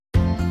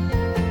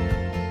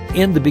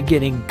in the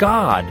beginning,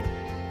 God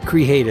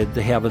created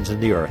the heavens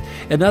and the earth.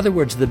 In other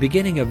words, the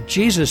beginning of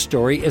Jesus'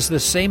 story is the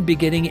same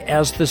beginning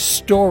as the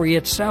story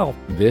itself.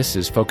 This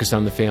is Focus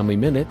on the Family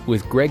Minute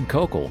with Greg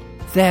Koukl.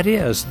 That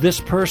is, this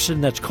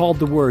person that's called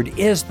the Word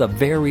is the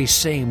very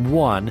same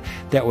one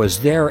that was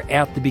there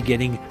at the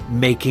beginning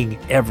making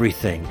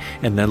everything.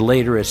 And then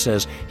later it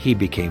says, He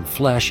became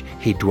flesh,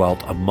 He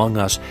dwelt among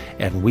us,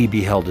 and we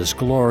beheld His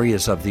glory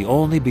as of the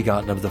only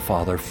begotten of the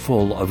Father,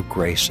 full of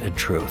grace and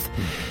truth.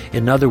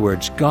 In other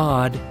words,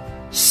 God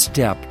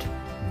stepped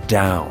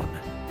down.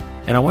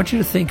 And I want you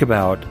to think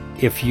about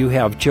if you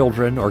have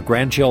children or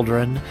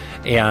grandchildren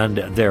and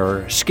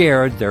they're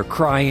scared, they're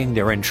crying,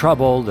 they're in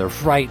trouble, they're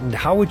frightened,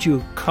 how would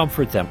you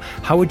comfort them?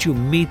 How would you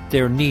meet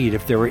their need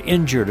if they were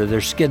injured or they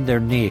skinned their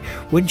knee?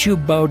 Wouldn't you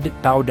bow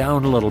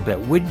down a little bit?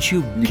 Wouldn't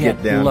you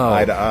get down low?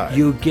 eye to eye.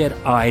 You get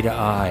eye to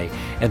eye.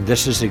 And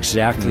this is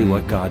exactly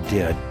what God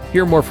did.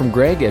 Hear more from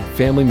Greg at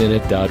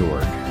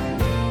FamilyMinute.org.